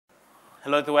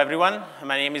Hello to everyone.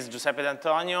 My name is Giuseppe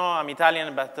D'Antonio. I'm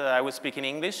Italian, but I will speak in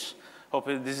English. Hope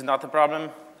this is not a problem.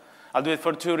 I'll do it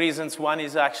for two reasons. One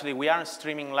is actually we are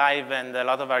streaming live, and a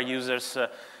lot of our users,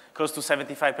 close to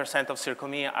 75% of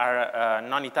Circle.me, are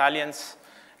non-Italians.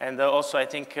 And also, I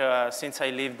think since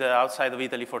I lived outside of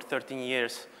Italy for 13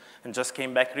 years and just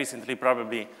came back recently,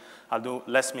 probably I'll do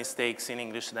less mistakes in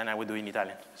English than I would do in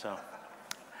Italian. So.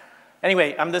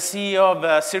 Anyway, I'm the CEO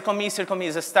of Circle.me. Circle.me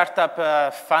is a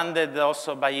startup funded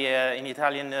also by an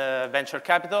Italian venture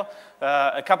capital.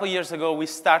 A couple years ago, we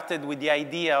started with the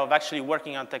idea of actually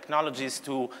working on technologies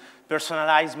to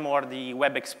personalize more the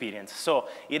web experience. So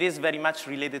it is very much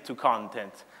related to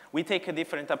content. We take a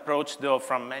different approach, though,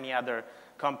 from many other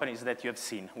companies that you have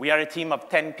seen. We are a team of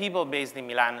 10 people based in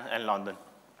Milan and London.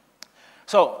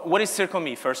 So what is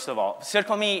Circle.me, first of all?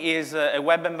 Circle.me is a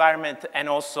web environment and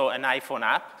also an iPhone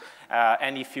app.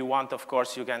 And if you want, of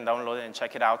course, you can download it and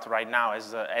check it out right now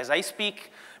as I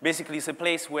speak. Basically, it's a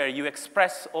place where you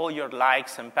express all your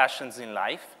likes and passions in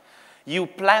life. You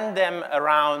plan them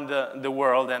around the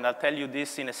world, and I'll tell you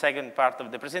this in a second part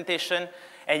of the presentation.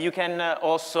 And you can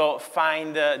also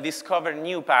discover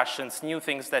new passions, new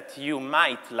things that you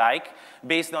might like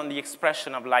based on the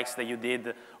expression of likes that you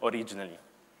did originally.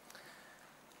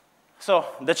 So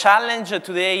the challenge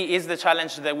today is the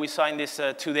challenge that we saw in these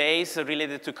 2 days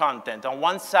related to content. On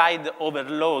one side,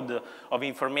 overload of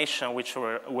information, which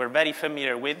we're very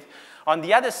familiar with. On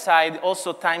the other side,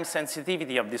 also time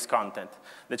sensitivity of this content.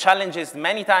 The challenge is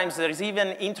many times there is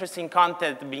even interesting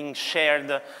content being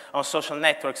shared on social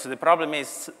networks. The problem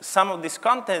is some of this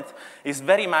content is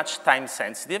very much time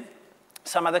sensitive.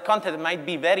 Some of the content might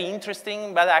be very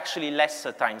interesting, but actually less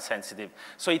time sensitive.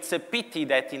 So it's a pity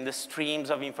that in the streams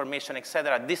of information, et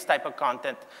cetera, this type of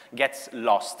content gets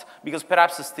lost, because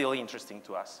perhaps it's still interesting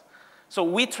to us. So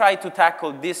we try to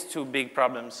tackle these two big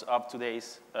problems of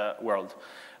today's world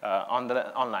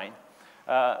online.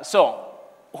 So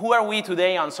who are we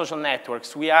today on social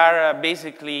networks? We are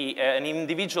basically an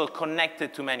individual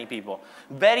connected to many people.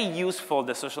 Very useful,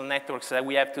 the social networks that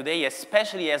we have today,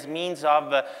 especially as means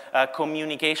of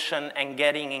communication and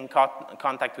getting in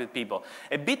contact with people.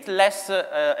 A bit less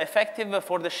effective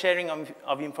for the sharing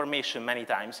of information many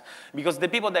times, because the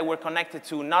people that we're connected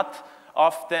to not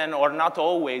often or not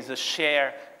always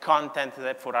share content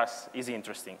that for us is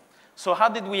interesting. So how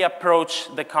did we approach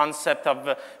the concept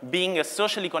of being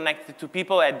socially connected to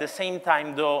people at the same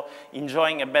time, though,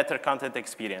 enjoying a better content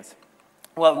experience?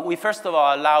 Well, we first of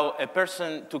all allow a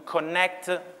person to connect,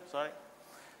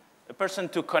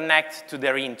 to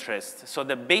their interest. So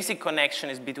the basic connection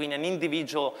is between an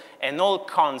individual and all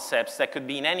concepts that could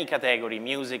be in any category: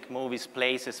 music, movies,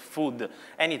 places, food,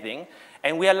 anything.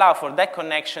 And we allow for that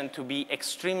connection to be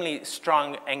extremely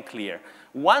strong and clear.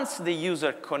 Once the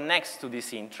user connects to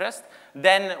this interest,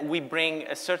 then we bring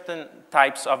certain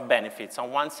types of benefits.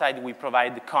 On one side, we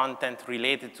provide content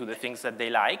related to the things that they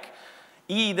like,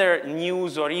 either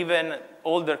news or even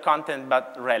older content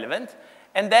but relevant.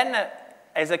 And then,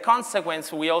 as a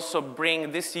consequence, we also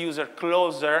bring this user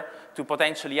closer to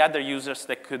potentially other users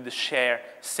that could share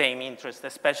same interest,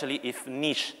 especially if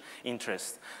niche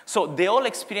interest. So the whole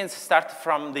experience starts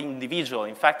from the individual.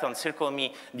 In fact, on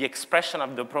Circle.me, the expression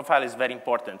of the profile is very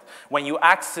important. When you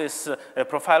access a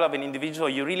profile of an individual,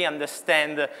 you really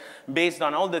understand, based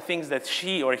on all the things that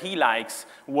she or he likes,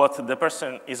 what the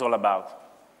person is all about.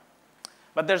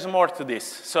 But there's more to this.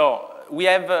 So we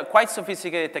have quite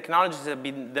sophisticated technologies that have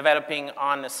been developing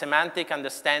on semantic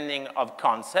understanding of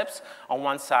concepts on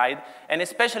one side, and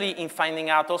especially in finding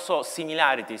out also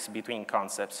similarities between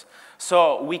concepts.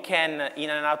 So we can, in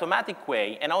an automatic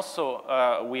way, and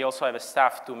also we also have a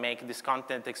staff to make this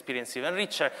content experience even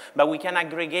richer, but we can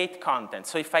aggregate content.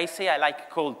 So if I say I like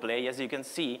Coldplay, as you can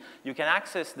see, you can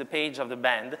access the page of the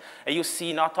band, and you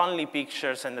see not only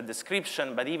pictures and the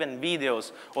description, but even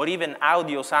videos, or even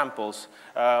audio samples,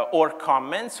 or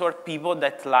comments, or people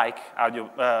that like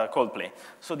Coldplay.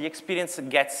 So the experience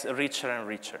gets richer and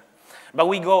richer. But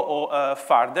we go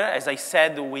farther. As I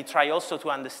said, we try also to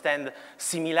understand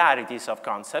similarities of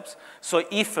concepts. So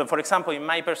if, for example, in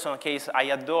my personal case, I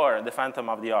adore The Phantom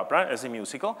of the Opera as a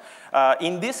musical,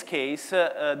 in this case,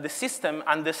 the system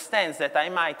understands that I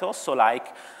might also like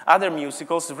other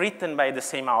musicals written by the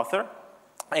same author.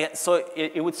 So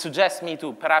it would suggest me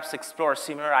to perhaps explore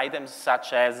similar items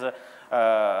such as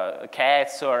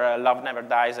Cats or Love Never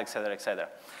Dies, et cetera, et cetera.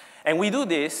 And we do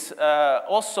this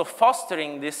also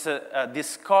fostering this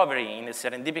discovery in a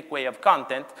serendipity way of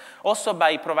content, also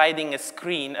by providing a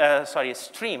stream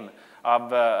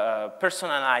of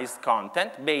personalized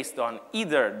content based on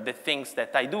either the things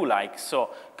that I do like, so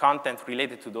content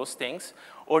related to those things,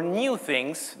 or new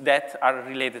things that are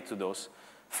related to those.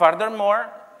 Furthermore,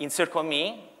 in Circle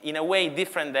Me, in a way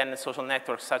different than social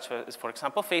networks such as, for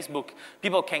example, Facebook,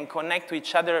 people can connect to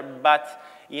each other, but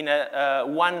in a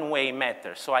one-way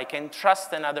matter. So I can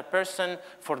trust another person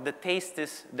for the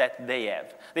tastes that they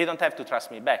have. They don't have to trust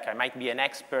me back. I might be an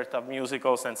expert of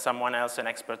musicals and someone else an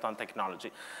expert on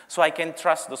technology. So I can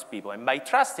trust those people. And by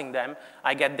trusting them,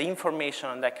 I get the information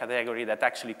on that category that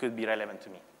actually could be relevant to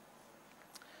me.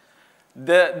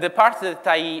 The part that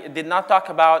I did not talk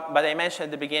about, but I mentioned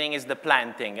at the beginning, is the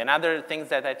planting. Another thing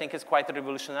that I think is quite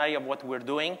revolutionary of what we're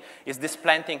doing is this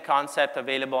planting concept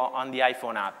available on the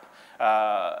iPhone app.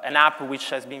 An app which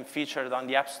has been featured on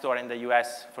the App Store in the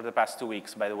US for the past 2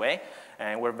 weeks, by the way,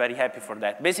 and we're very happy for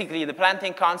that. Basically, the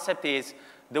planting concept is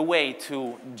the way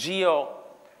to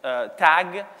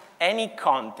geo-tag any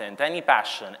content, any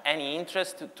passion, any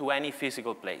interest to any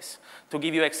physical place. To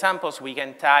give you examples, we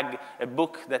can tag a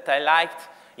book that I liked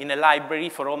in a library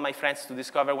for all my friends to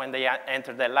discover when they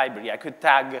enter that library. I could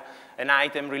tag an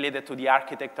item related to the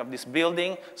architect of this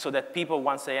building so that people,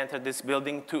 once they enter this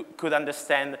building, could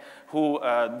understand who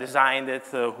designed it,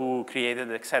 who created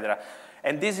it, etc.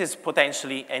 And this is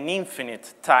potentially an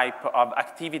infinite type of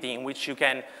activity in which you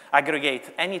can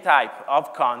aggregate any type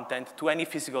of content to any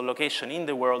physical location in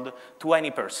the world to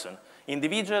any person,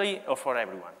 individually or for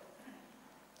everyone.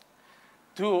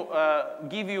 To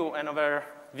give you an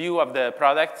overview of the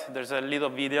product, there's a little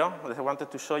video that I wanted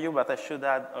to show you, but I should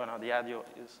add, oh no, the audio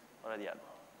is already added.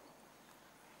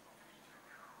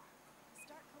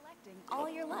 Start collecting all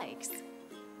your likes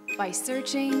by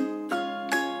searching,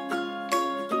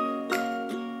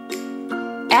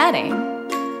 adding,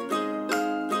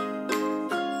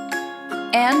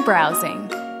 and browsing.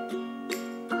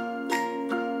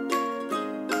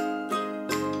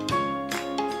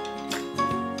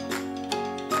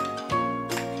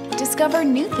 Discover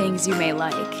new things you may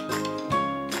like.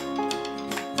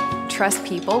 Trust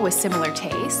people with similar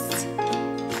tastes.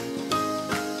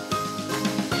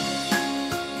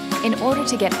 In order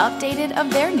to get updated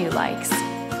of their new likes.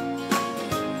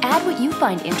 Add what you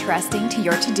find interesting to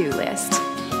your to-do list.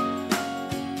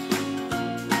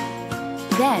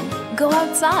 Then, go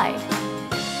outside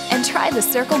and try the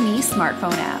Circle Me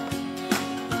smartphone app.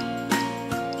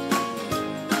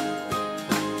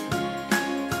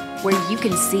 Where you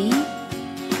can see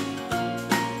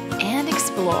and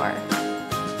explore.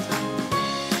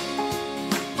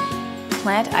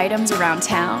 Plant items around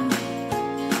town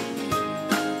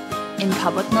in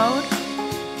public mode.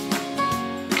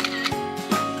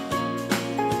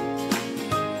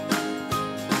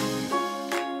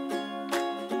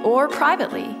 Or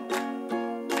privately.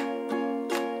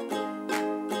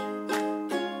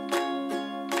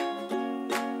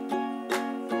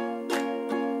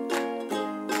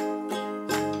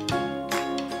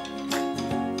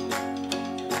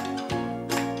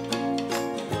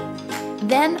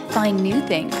 Then find new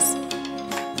things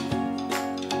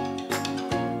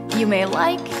you may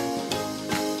like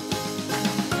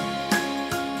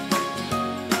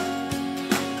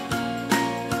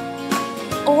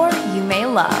or you may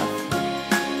love.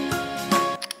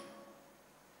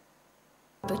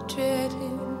 But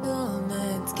dreading all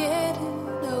nights getting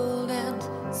old and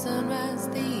sunrise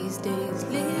these days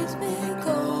leaves me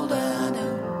cold. I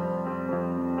know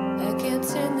I can't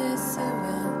turn this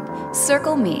around.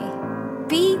 Circle Me.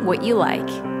 Be what you like.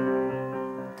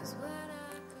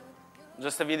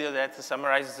 Just a video that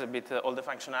summarizes a bit all the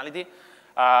functionality.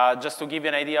 Just to give you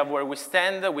an idea of where we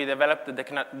stand, we developed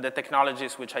the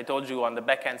technologies which I told you on the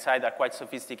back-end side are quite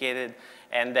sophisticated,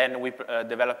 and then we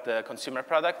developed the consumer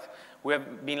product. We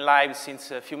have been live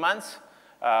since a few months.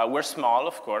 We're small,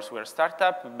 of course, we're a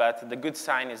startup, but the good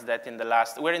sign is that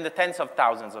we're in the tens of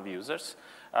thousands of users.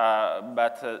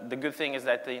 But the good thing is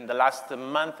that in the last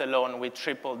month alone, we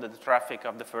tripled the traffic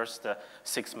of the first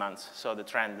 6 months. So the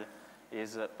trend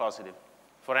is positive.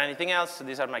 For anything else,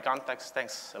 these are my contacts.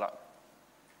 Thanks a lot.